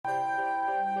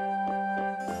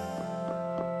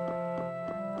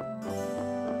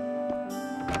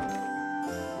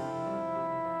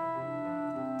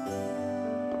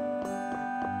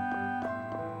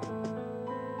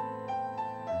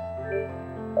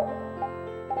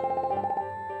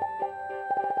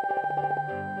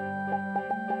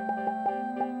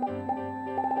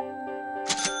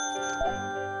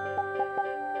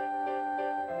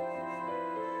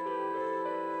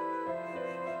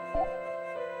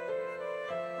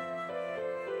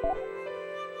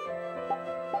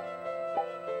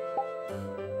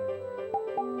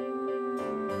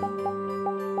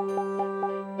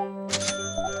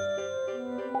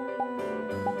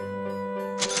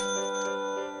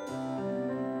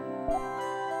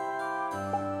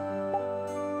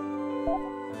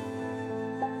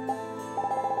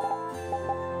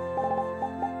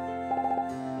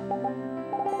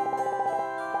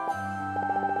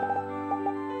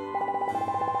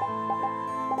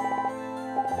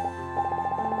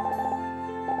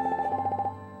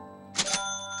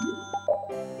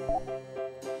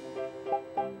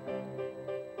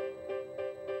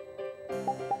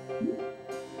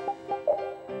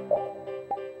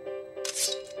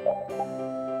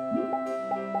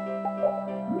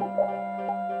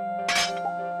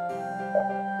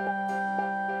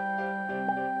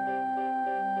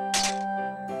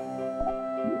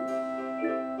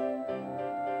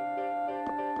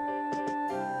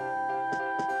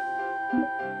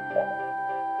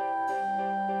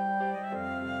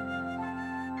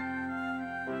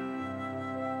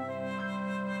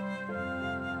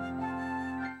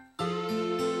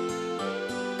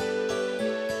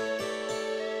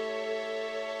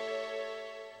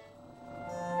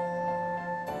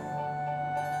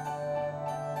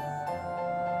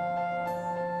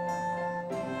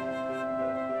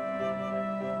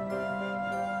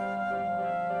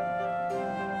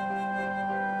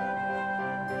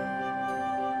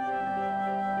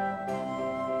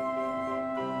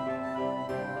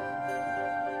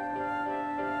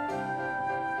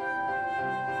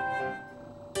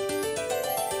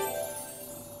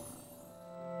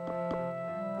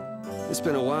It's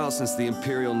been a while since the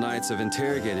Imperial Knights have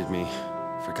interrogated me.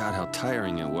 Forgot how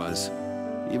tiring it was.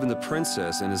 Even the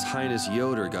Princess and His Highness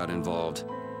Yoder got involved.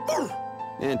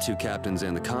 And two captains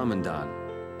and the Commandant.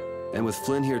 And with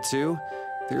Flynn here too,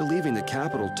 they're leaving the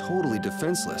capital totally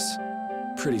defenseless.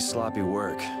 Pretty sloppy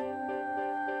work.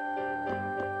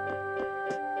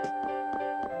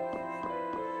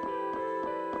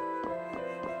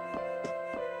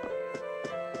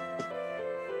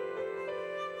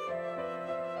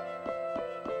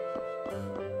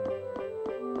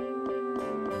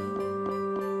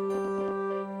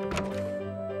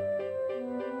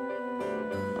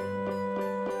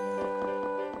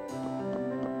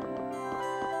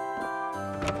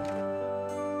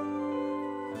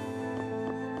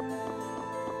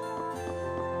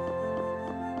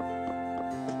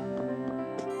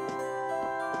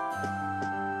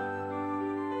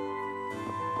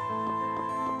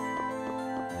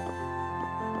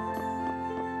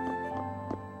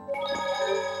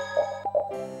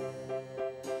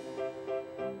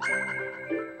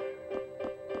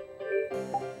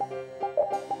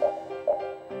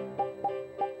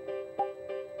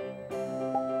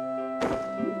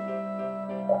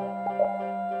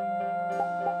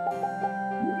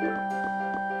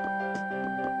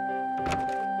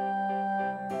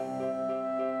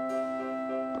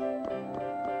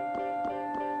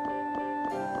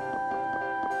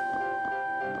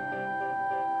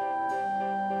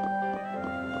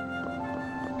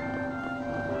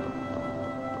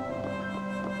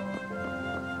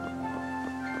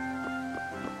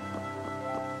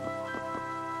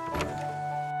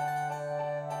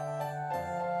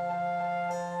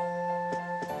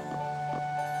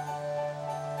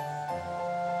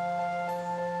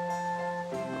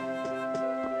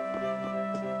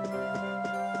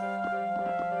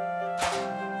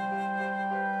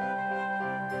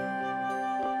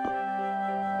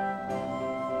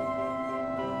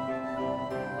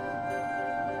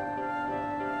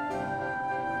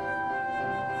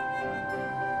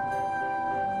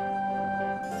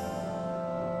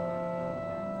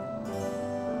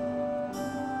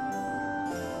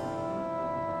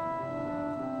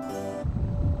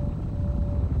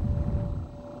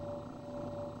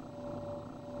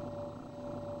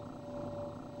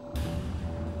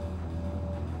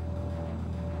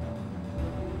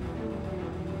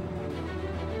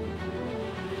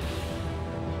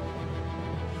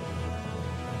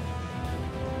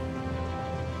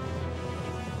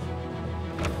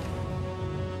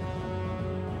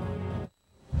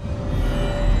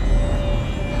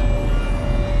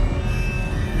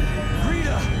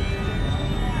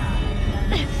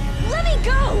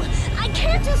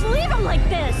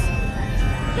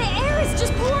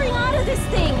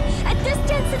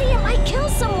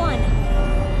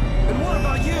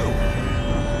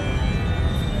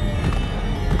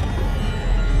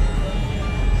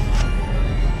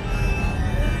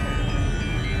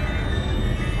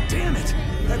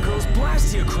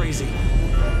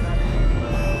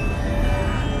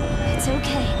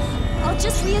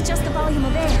 Just readjust the volume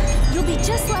of air. You'll be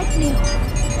just like new.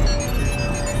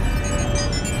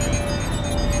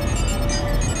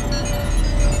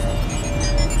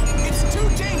 It's too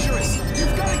dangerous!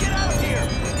 You've got to get out of here!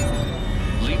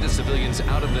 Lead the civilians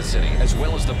out of the city, as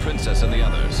well as the princess and the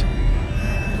others.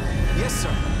 Yes, sir.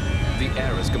 The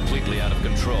air is completely out of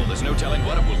control. There's no telling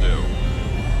what it will do.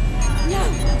 No!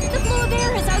 The flow of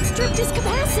air has outstripped its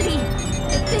capacity!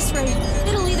 At this rate,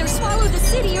 it'll either swallow the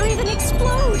city or even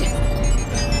explode!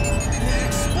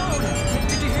 Explode!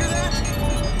 Did you hear that?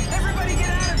 Everybody get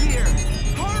out of here!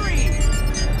 Hurry!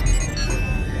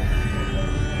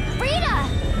 Rita!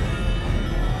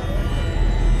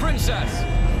 Princess!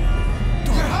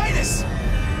 Your Highness!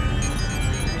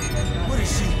 What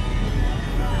is she?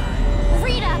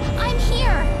 Rita, I'm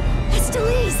here!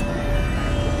 Estelize!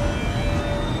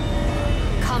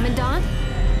 Commandant?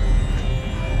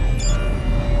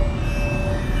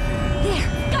 There,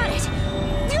 got it!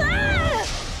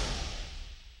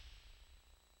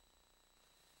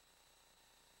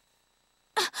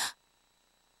 Ah!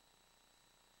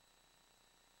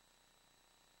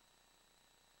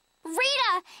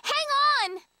 Rita, hang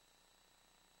on!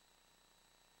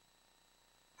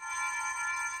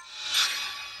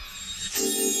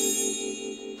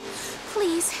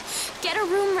 Please, get a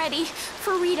room ready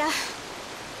for Rita.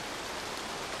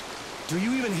 Do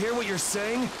you even hear what you're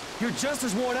saying? You're just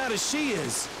as worn out as she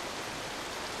is.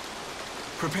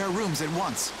 Prepare rooms at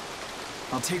once.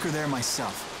 I'll take her there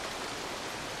myself.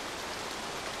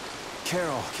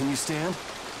 Carol, can you stand?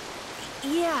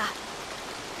 Yeah.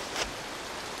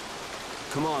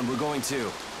 Come on, we're going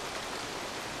too.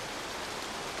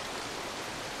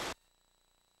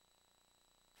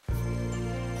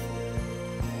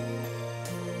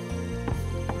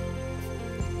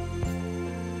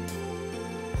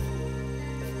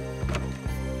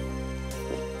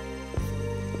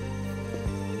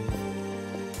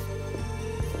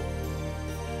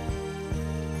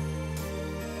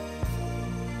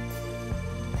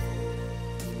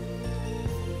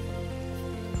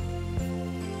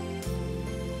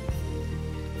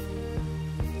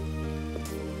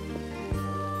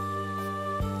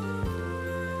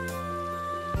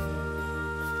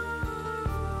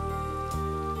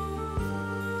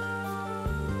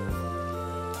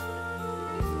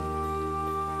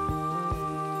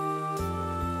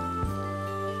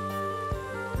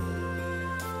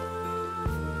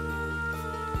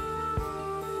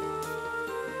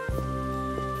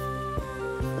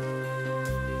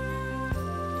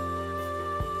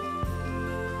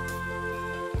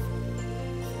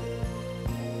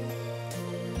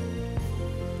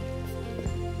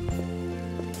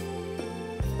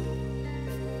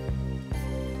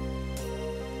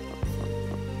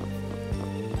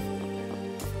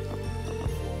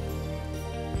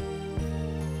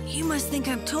 You must think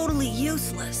I'm totally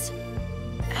useless.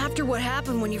 After what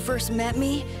happened when you first met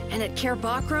me, and at Care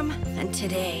Bakram, and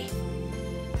today.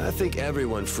 I think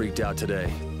everyone freaked out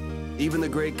today. Even the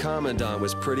great Commandant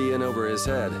was pretty in over his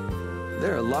head.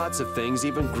 There are lots of things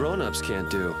even grown-ups can't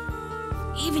do.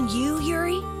 Even you,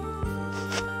 Yuri?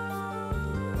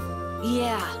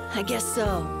 Yeah, I guess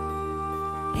so.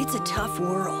 It's a tough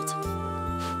world.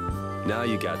 Now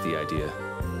you got the idea.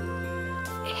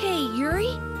 Hey,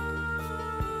 Yuri?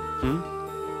 Hmm?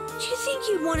 Do you think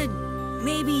you'd want to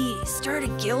maybe start a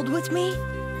guild with me?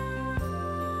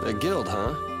 A guild,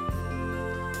 huh?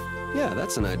 Yeah,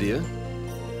 that's an idea.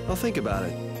 I'll think about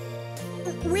it.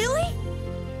 Really?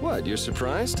 What, you're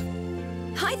surprised?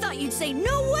 I thought you'd say,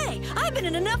 no way! I've been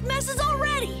in enough messes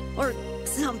already! Or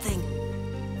something.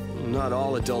 Not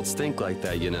all adults think like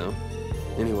that, you know.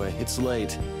 Anyway, it's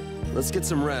late. Let's get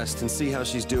some rest and see how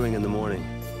she's doing in the morning.